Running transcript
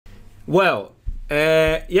Well,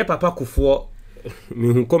 yeah, Papa Kufour.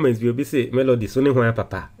 Me comments be say Melodies only when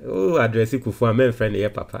Papa. Oh, address Kufour, my friend, yeah,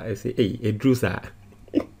 Papa. I say, hey, it drew sir.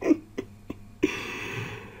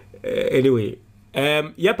 Anyway,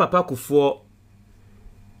 yeah, Papa Kufour.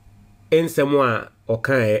 In someone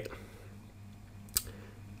okay.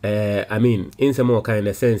 I mean, in some kind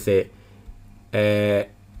of sense,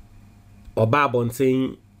 Obabon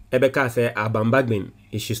saying, Ebeka say, Alban Bagbin,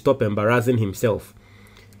 he should stop embarrassing himself.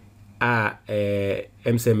 Say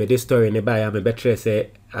me this story nearby. I'm a better say,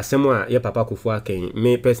 as someone, yeah, Papa Kufour can.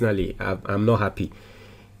 Me personally, I'm not happy,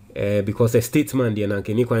 because a statesman, the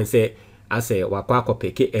can you say, I say, Wakwako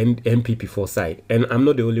peke NPP for side, and I'm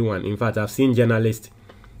not the only one. In fact, I've seen journalists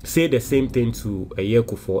say the same thing to a year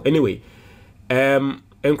Kufour. Anyway, and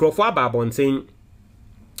Kufour Babon saying,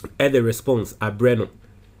 the response at Breno.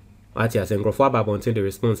 What you saying? Kufour Babon saying the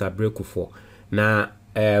response at Kufour. Now,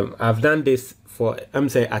 I've done this for. I'm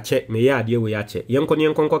saying I check me ya dear we check. Yanko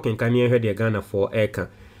can hear the Ghana for Eka.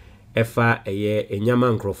 Efa a year a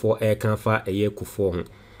Yaman Kufour Eka fa a year Kufour.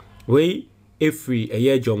 We free a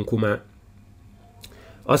year John Kuma.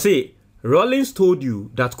 I say Rollins told you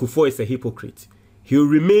that Kufour is a hypocrite. He will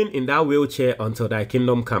remain in that wheelchair until thy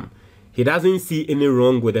kingdom come. He doesn't see any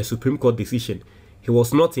wrong with the Supreme Court decision. He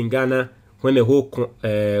was not in Ghana when the whole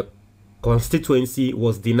constituency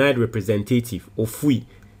was denied representative. Ofui.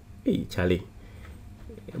 Hey, Charlie.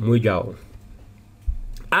 Mujao.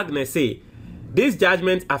 Agnes say, this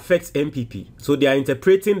judgment affects MPP, so they are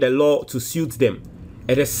interpreting the law to suit them.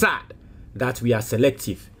 It is sad that we are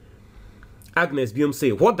selective. Agnes Biom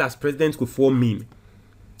say, what does President Kufour mean?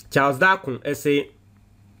 Charles Darkon say,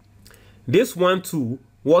 this one too,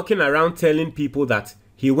 walking around telling people that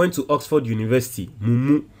he went to Oxford University.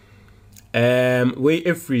 Mumu.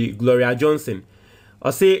 Free Gloria Johnson.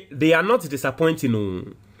 I say they are not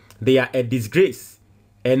disappointing. They are a disgrace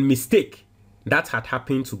and mistake that had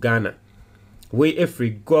happened to Ghana.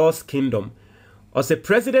 Free God's kingdom. I say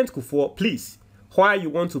President Kufour, please, why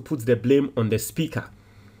you want to put the blame on the speaker?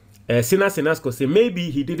 Sina Senasco say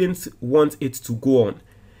maybe he didn't want it to go on.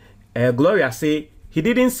 Gloria say he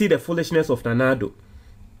didn't see the foolishness of Nanado.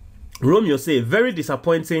 Romeo say very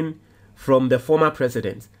disappointing from the former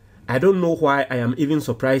president. I don't know why I am even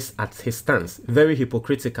surprised at his stance. Very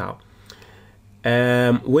hypocritical.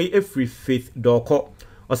 Free Faith Doko.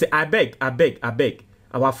 Or say I beg.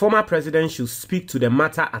 Our former president should speak to the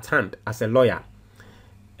matter at hand as a lawyer.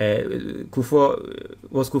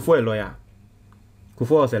 Was Kufour a lawyer?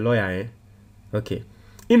 Kufour was a lawyer, eh? Okay.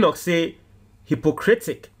 Enoch say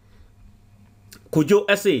hypocritic. Kujo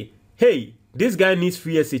say, hey, this guy needs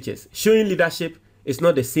free SHS. Showing leadership is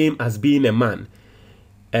not the same as being a man.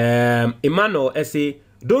 Emmanuel say,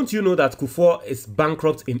 don't you know that Kufour is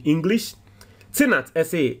bankrupt in English? Tinat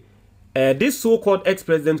say, this so-called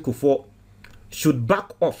ex-president Kufour should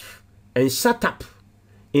back off and shut up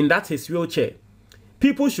in that his wheelchair.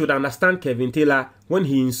 People should understand Kevin Taylor when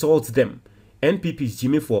he insults them. NPP's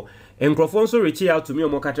Jimmy for. And Kufour also reach out to me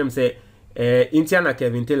on Mokatrem say, Intiana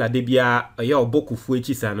Kevin Taylor debia ya boku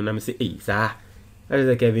fuechi sana na me say eh sa that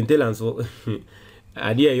is Kevin Taylor so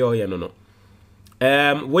idea yo ya no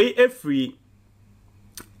free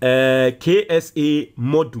KSA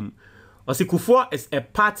modum Osi Kufour is a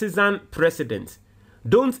partisan president.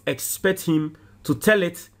 Don't expect him to tell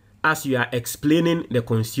it as you are explaining the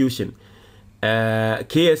constitution.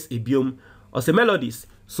 KSA biom Osi Melodies.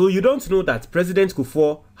 So you don't know that President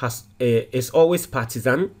Kufour is always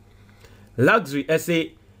partisan. Luxury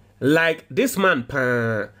essay, like this man,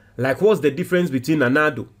 like what's the difference between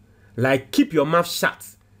Nanado? Like keep your mouth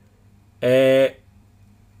shut.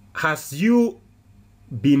 Has you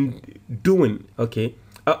been doing okay?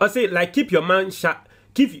 I say like keep your mouth shut.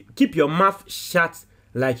 Keep your mouth shut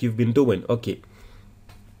like you've been doing okay.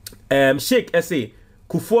 Sheikh essay,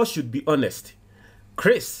 Kufour should be honest.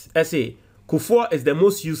 Chris essay, Kufour is the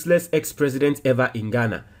most useless ex-president ever in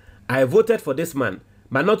Ghana. I voted for this man,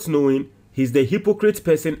 but not knowing he's the hypocrite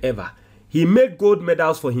person ever. He made gold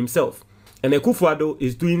medals for himself. And Kufour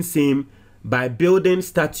is doing same by building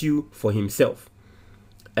statue for himself.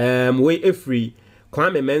 Free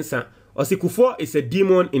Kwame Mensah. Osi Kufour is a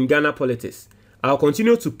demon in Ghana politics. I'll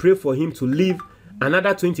continue to pray for him to live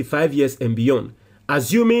another 25 years and beyond.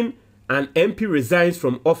 Assuming an MP resigns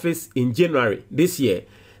from office in January this year,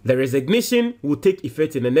 the resignation will take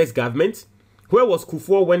effect in the next government. Where was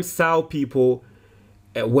Kufour when Sao people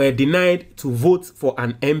were denied to vote for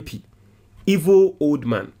an MP? Evil old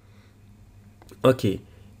man. Okay.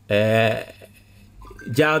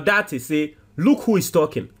 Jaldati say, look who is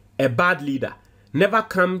talking. A bad leader. Never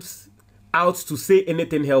comes out to say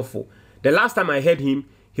anything helpful. The last time I heard him,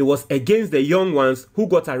 he was against the young ones who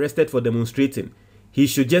got arrested for demonstrating. He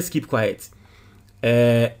should just keep quiet.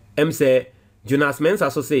 Say Jonas Mensah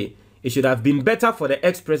also say it should have been better for the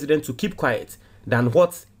ex-president to keep quiet than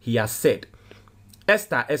what he has said.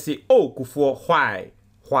 Esther say, oh, Kufour,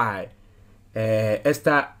 why?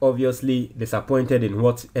 Esther obviously disappointed in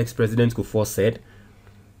what ex-president Kufour said.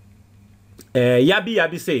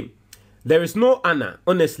 Yabi say, there is no honor,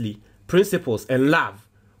 honestly, principles and love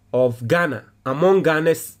of Ghana among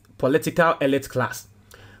Ghana's political elite class.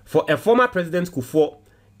 For a former President Kufour,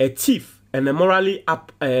 a thief and a morally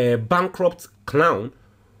bankrupt clown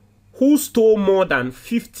who stole more than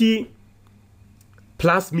 $50+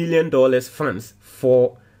 million funds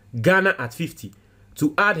for Ghana at 50,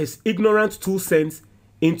 to add his ignorant 2 cents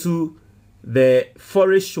into the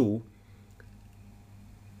foray show,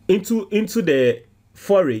 into the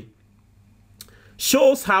foray,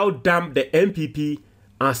 shows how dumb the NPP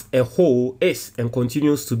as a whole is and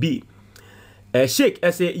continues to be. Sheikh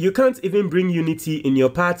say, you can't even bring unity in your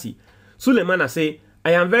party. Suleiman say,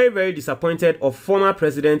 I am very, very disappointed of former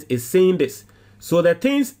president is saying this. So the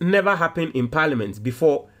things never happened in parliament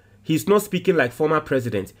before. He's not speaking like former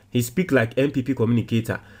president. He speak like NPP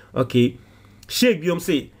communicator. Okay. Sheikh Biom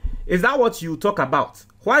say, is that what you talk about?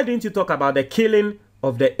 Why didn't you talk about the killing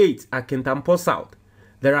of the 8 at Kintampo South?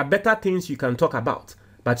 There are better things you can talk about,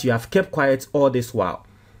 but you have kept quiet all this while.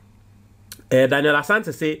 Daniel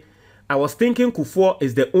Asante say, I was thinking Kufour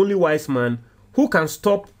is the only wise man who can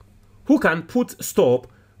put stop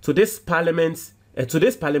to this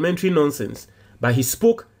parliamentary nonsense, but he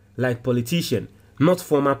spoke like politician, not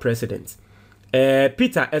former president.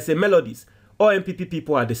 Peter as a Melodies, all NPP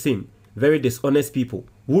people are the same, very dishonest people.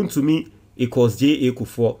 Wound to me equals J.A.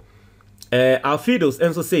 Kufour. Alfidos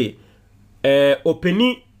also say,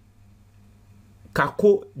 Openi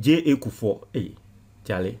Kako J.A. Kufour. Hey,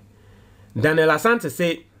 Charlie. Daniel Asante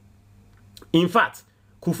say, in fact,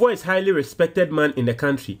 Kufour is highly respected man in the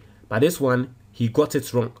country, but this one, he got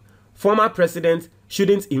it wrong. Former president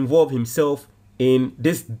shouldn't involve himself in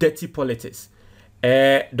this dirty politics.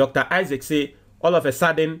 Dr. Isaac say, all of a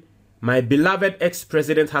sudden, my beloved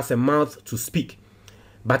ex-president has a mouth to speak,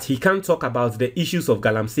 but he can't talk about the issues of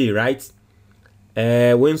Galamsey, right?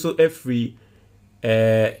 When so every,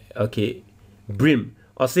 okay, Brim,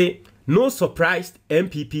 or say, no surprise,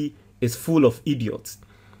 MPP is full of idiots.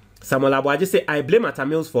 Samuel Abuaji say, I blame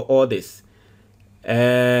Atamils for all this.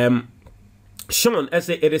 Sean, I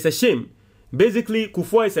say, it is a shame. Basically,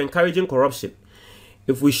 Kufour is encouraging corruption.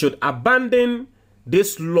 If we should abandon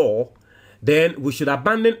this law, then we should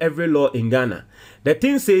abandon every law in Ghana. The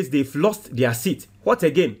thing says they've lost their seat. What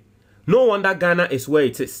again? No wonder Ghana is where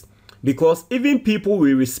it is. Because even people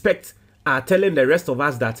we respect are telling the rest of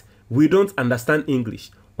us that we don't understand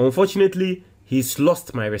English. Unfortunately, he's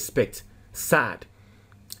lost my respect. Sad.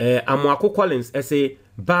 Amwako Collins, I say,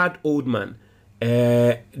 bad old man.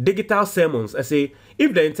 Digital sermons, I say,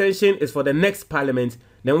 if the intention is for the next parliament,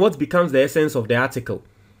 then what becomes the essence of the article?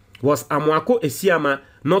 Was Amwako Esiama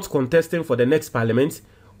not contesting for the next parliament?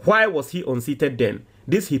 Why was he unseated then?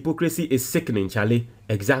 This hypocrisy is sickening, Charlie.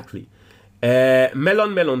 Exactly.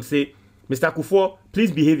 Melon say, Mr. Kufour,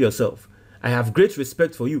 please behave yourself. I have great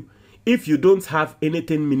respect for you. If you don't have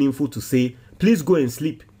anything meaningful to say, please go and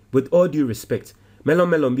sleep. With all due respect. Melon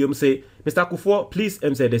Biom say, Mr. Kufour, please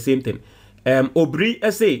say the same thing. Obri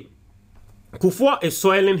say, Kufour is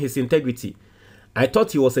soiling his integrity. I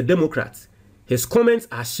thought he was a Democrat. His comments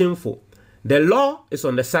are shameful. The law is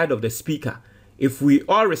on the side of the speaker. If we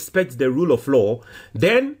all respect the rule of law,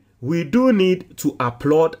 then we do need to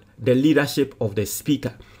applaud the leadership of the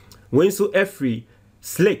speaker. When so every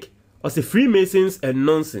slick, or say Freemasons and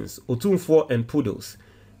nonsense, Otunfor and poodles.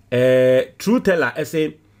 True teller, I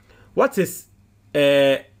say, what is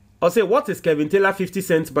Kevin Taylor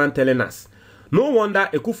 50-cent man telling us? No wonder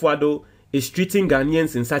Kufuor is treating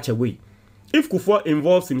Ghanaians in such a way. If Kufour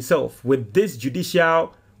involves himself with these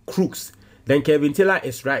judicial crooks, then Kevin Taylor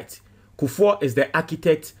is right. Kufour is the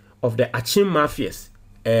architect of the Achim mafias,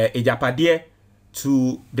 Ejapadier,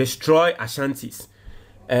 to destroy Ashantis.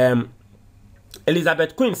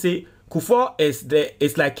 Elizabeth Quinn say Kufour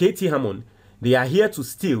is like Katie Hammond. They are here to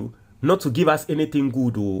steal, not to give us anything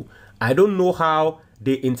good. Oh. I don't know how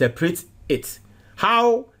they interpret it.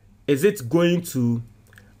 How is it going to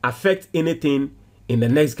affect anything in the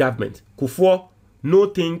next government? Kufour no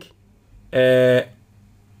think Kufour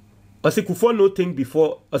no think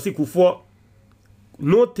before Kufour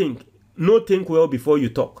no think well before you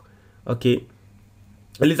talk. Okay.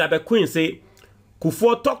 Elizabeth Quinn say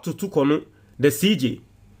Kufour talk to Tukonu, the CJ,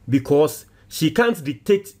 because she can't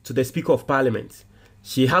dictate to the Speaker of Parliament.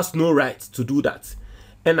 She has no right to do that.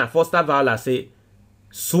 And Foster Vowler say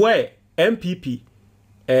swear MPP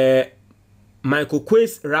Michael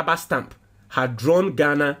Quay's rubber stamp had drawn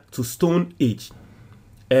Ghana to stone age.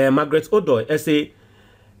 Margaret Odoy say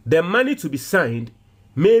the money to be signed,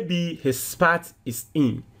 maybe his spot is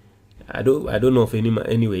in. I don't know of any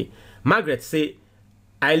anyway. Margaret say,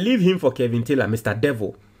 I leave him for Kevin Taylor, Mr.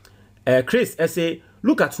 Devil. Chris say,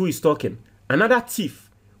 look at who is talking. Another thief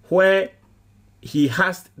where he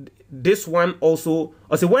has this one also.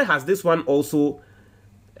 Or say, where has this one also?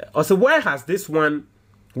 Or say, where has this one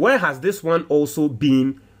also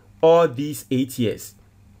been all these 8 years?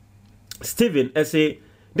 Stephen say,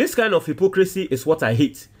 this kind of hypocrisy is what I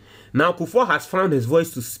hate. Now Kufour has found his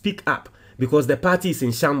voice to speak up because the party is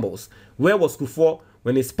in shambles. Where was Kufour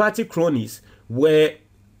when his party cronies were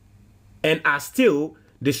and are still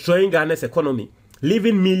destroying Ghana's economy,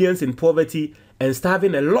 leaving millions in poverty and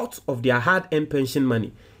starving a lot of their hard-earned pension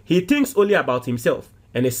money? He thinks only about himself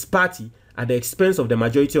and his party at the expense of the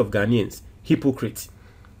majority of Ghanaians. Hypocrite.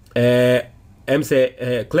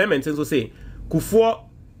 Clement also say, Kufour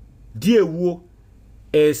Diewu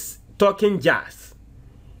is talking jazz.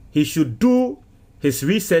 He should do his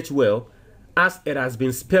research well, as it has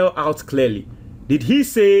been spelled out clearly. Did he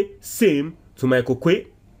say same to Michael Quay?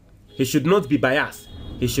 He should not be biased.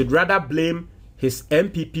 He should rather blame his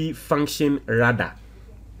MPP function rather.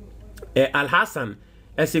 Al Hassan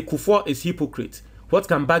say Kufour is hypocrite. What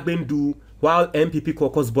can Bagbin do while MPP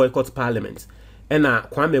caucus boycott parliament? And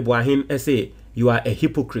Kwame Boahin say you are a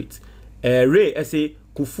hypocrite. Ray say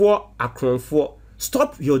Kufour Akronfour.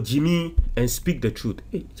 Stop your Jimmy and speak the truth.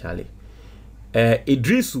 Hey, Charlie.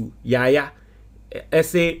 Idrisu Yaya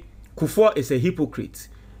say Kufour is a hypocrite.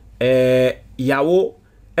 Yawo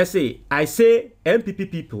say I say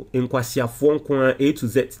MPP people in Kwasia Fonkwa A to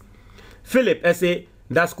Z. Philip say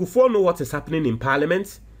does Kufour know what is happening in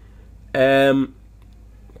Parliament?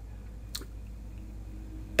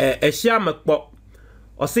 Eshia Makbo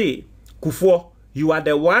or say Kufour, you are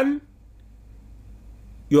the one.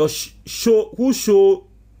 Who show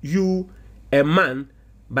you a man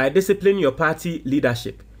by disciplining your party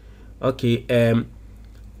leadership. Okay.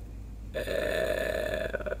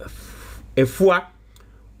 Efua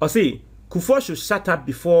or say Kufour should shut up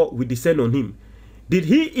before we descend on him. Did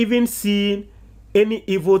he even see any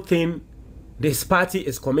evil thing this party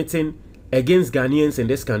is committing against Ghanaians in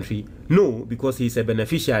this country? No, because he's a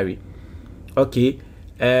beneficiary. Okay.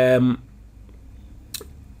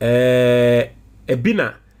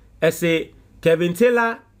 Ebina say Kevin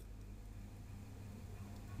Taylor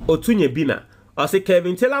Otunye Bina. I say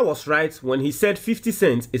Kevin Taylor was right when he said 50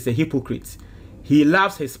 Cent is a hypocrite. He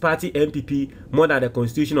loves his party MPP more than the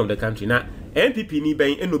constitution of the country. Now MPP ni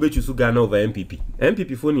ben enobe chusu Ghana over MPP.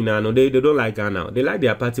 MPP for ni no, they don't like Ghana. They like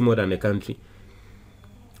their party more than the country.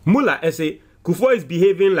 Mula say Kufour is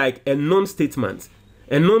behaving like a non-statesman.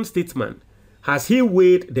 A non-statesman. Has he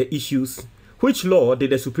weighed the issues? Which law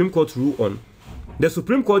did the Supreme Court rule on? The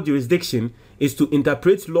Supreme Court jurisdiction is to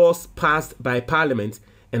interpret laws passed by Parliament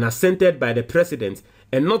and assented by the President,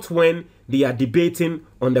 and not when they are debating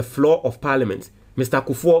on the floor of Parliament. Mr.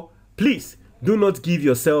 Kufour, please do not give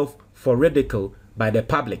yourself for ridicule by the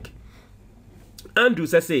public. Andrew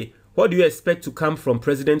say, what do you expect to come from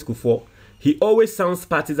President Kufour? He always sounds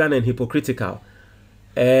partisan and hypocritical.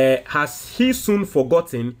 Has he soon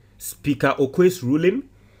forgotten Speaker Okoye's ruling?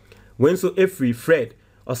 When so Eeei Fred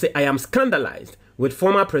or say, I am scandalized with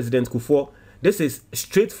former President Kufour. This is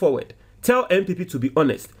straightforward. Tell MPP to be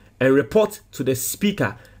honest and report to the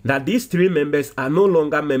Speaker that these 3 members are no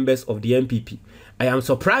longer members of the MPP. I am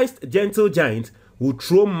surprised Gentle Giant will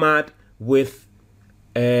throw mud with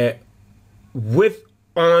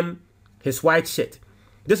on his white shirt.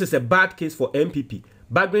 This is a bad case for MPP.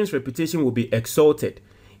 Bagbin's reputation will be exalted.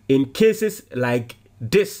 In cases like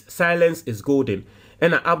this, silence is golden.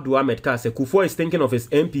 And Abdul Ahmed Kar said Kufour is thinking of his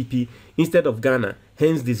MPP instead of Ghana,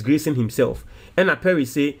 hence disgracing himself. And Perry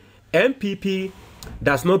say MPP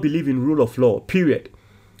does not believe in rule of law, period.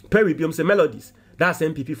 Perry Biom say Melodies, that's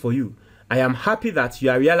MPP for you. I am happy that you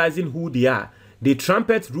are realizing who they are. They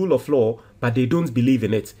trumpet rule of law, but they don't believe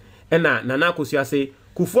in it. And Nana Kosia say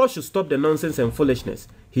Kufour should stop the nonsense and foolishness.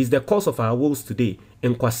 He's the cause of our woes today.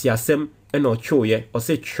 And Kwasiasem and Ochoye or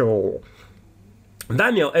say Cho.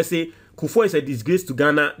 Daniel say Kufour is a disgrace to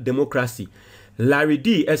Ghana democracy. Larry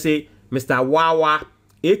D say Mr. Wawa,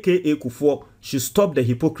 aka Kufour, should stop the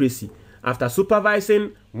hypocrisy. After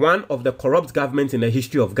supervising one of the corrupt governments in the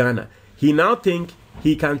history of Ghana, he now thinks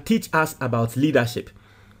he can teach us about leadership.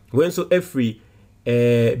 When so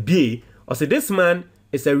Eeei B or say this man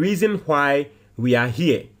is a reason why we are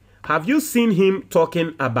here. Have you seen him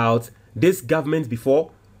talking about this government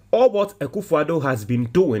before? Or what Kufuor has been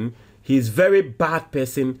doing? he is very bad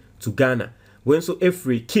person to Ghana. When so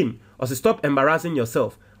Eeei Kim, also stop embarrassing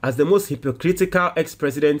yourself as the most hypocritical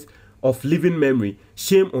ex-president of living memory.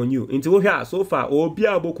 Shame on you. Into here so far,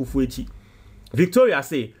 Obiabo Kufour. Victoria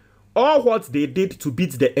say, all what they did to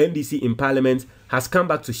beat the NDC in parliament has come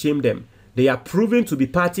back to shame them. They are proven to be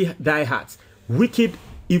party diehards, wicked,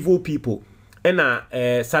 evil people. And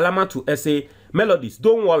Salama to essay, Melodies,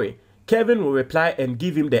 don't worry. Kevin will reply and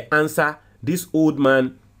give him the answer. This old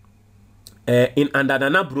man in under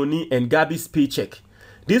Nana Bruni and Gabby's paycheck.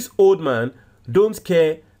 This old man don't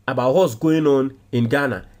care about what's going on in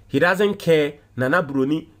Ghana. He doesn't care. Nana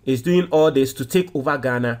Bruni is doing all this to take over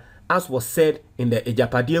Ghana, as was said in the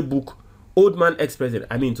Ejapadie book, Old Man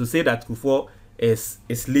Ex-President. I mean, to say that Kufour is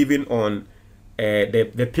living on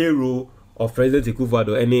the payroll of President Kufour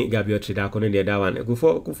or any Gabriel Chidakon in the other one.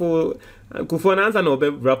 Kufour answer no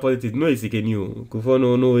better politics. No is new. Kufour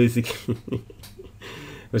no is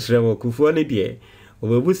Kufour ni die.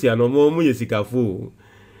 Obebusi anomo mu yesikafu.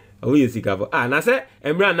 And I said,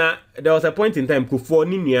 Emrana, there was a point in time Kufour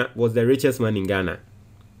Ninia was the richest man in Ghana.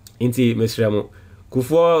 Inti Mesremo.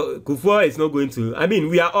 Kufour is not going to. I mean,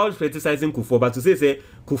 we are all criticizing Kufour, but to say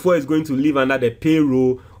Kufour is going to live under the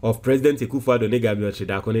payroll of President Kufour Addo Gabriel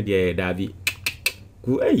Chidakone de Davi.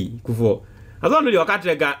 Kufour. As long as you catch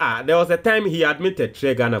Ghana, there was a time he admitted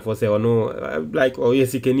Ghana for say or no, like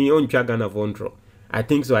yes, he can own Ghana for intro. I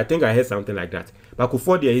think so. I think I heard something like that. But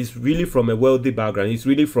Kufour there is really from a wealthy background. He's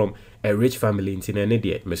really from a rich family in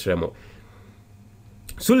Tinene, Mr. Remo.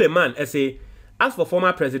 Suleiman say, as for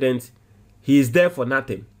former president, he is there for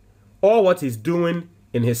nothing. All what he's doing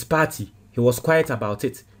in his party, he was quiet about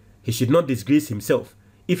it. He should not disgrace himself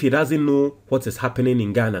if he doesn't know what is happening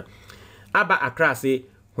in Ghana. Abba Accra say,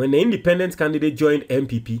 when the independent candidate joined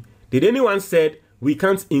MPP, did anyone said, we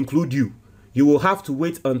can't include you? You will have to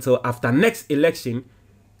wait until after next election,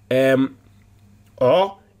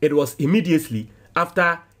 or it was immediately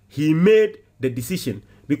after he made the decision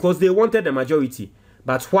because they wanted the majority.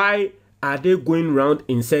 But why are they going round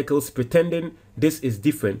in circles pretending this is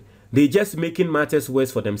different? They're just making matters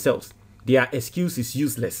worse for themselves. Their excuse is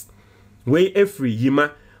useless. Way Eeei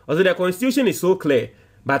Yima. Also, the constitution is so clear,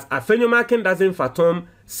 but Afenyomaken doesn't fathom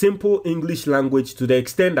simple English language to the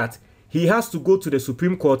extent that he has to go to the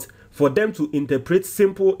Supreme Court for them to interpret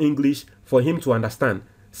simple English for him to understand.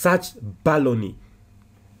 Such baloney.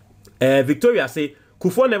 Victoria say,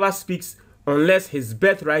 Kufour never speaks unless his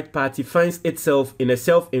birthright party finds itself in a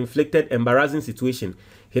self-inflicted embarrassing situation.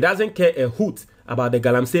 He doesn't care a hoot about the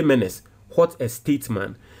Galamsey menace. What a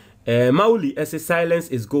statesman. Mauli says silence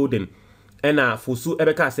is golden. And Fosu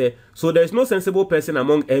Ebeka say, so there is no sensible person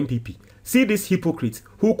among MPP. See this hypocrite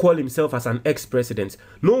who call himself as an ex-president.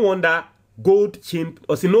 No wonder gold chain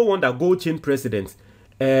president.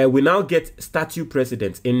 We now get statue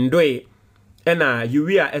president in Dwe. And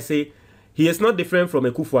Uria say, he is not different from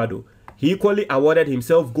a Kufour Addo. He equally awarded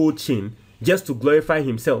himself gold chain just to glorify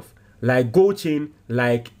himself. Like gold chain,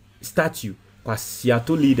 like statue.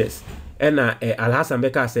 Kwasiato leaders. And Alhassan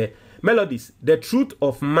Beka say, Melodies, the truth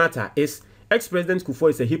of matter is ex-president Kufour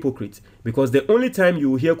is a hypocrite because the only time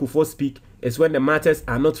you will hear Kufour speak is when the matters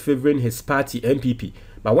are not favoring his party MPP.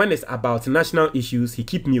 But when it's about national issues, he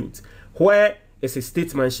keep mute. Where is his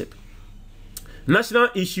statesmanship? National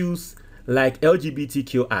issues like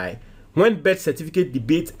LGBTQI, when birth certificate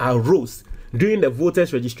debates arose during the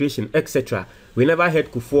voters registration, etc., we never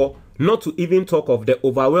heard Kufour, not to even talk of the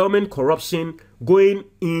overwhelming corruption going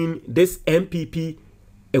in this MPP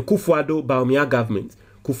Kufour Addo Bawumia government.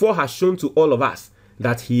 Kufour has shown to all of us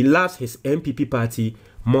that he loves his MPP party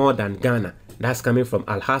more than Ghana. That's coming from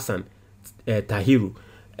Al-Hassan Tahiru.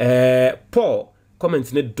 Paul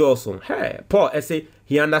comments in Dawson. Hey, Paul say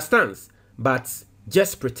he understands, but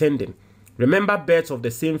just pretending. Remember, birds of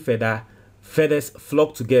the same feathers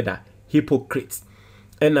flock together. Hypocrites.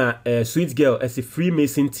 And Sweet Girl as a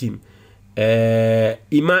Freemason team.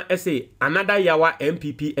 Ima say another Yawa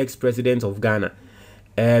MPP ex-president of Ghana.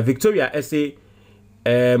 Victoria say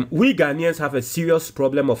we Ghanaians have a serious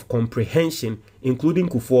problem of comprehension, including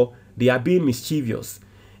Kufour. They are being mischievous.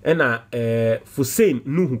 And Hussein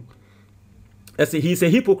Nuhu say he's a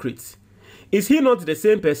hypocrite. Is he not the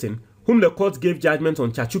same person whom the court gave judgment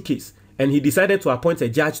on Chachu case and he decided to appoint a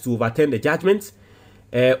judge to overturn the judgment?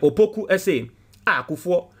 Opoku say,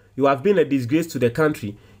 Kufour, you have been a disgrace to the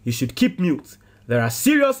country. You should keep mute. There are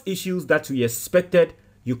serious issues that we expected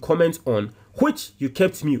you comment on, which you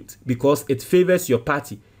kept mute because it favors your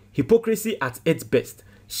party. Hypocrisy at its best.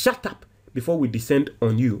 Shut up before we descend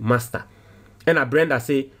on you, master. And Brenda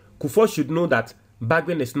say, Kufour should know that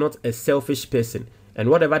Bagbin is not a selfish person and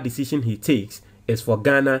whatever decision he takes is for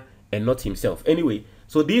Ghana and not himself. Anyway,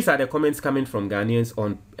 So these are the comments coming from Ghanaians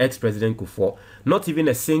on ex-President Kufour. Not even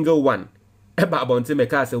a single one. Eba Bonte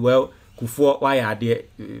Meka say, well, Kufour, why are there?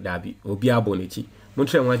 Dabi, Obi Abonichi.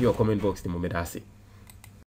 Montreal, want your comment box, the moment I say.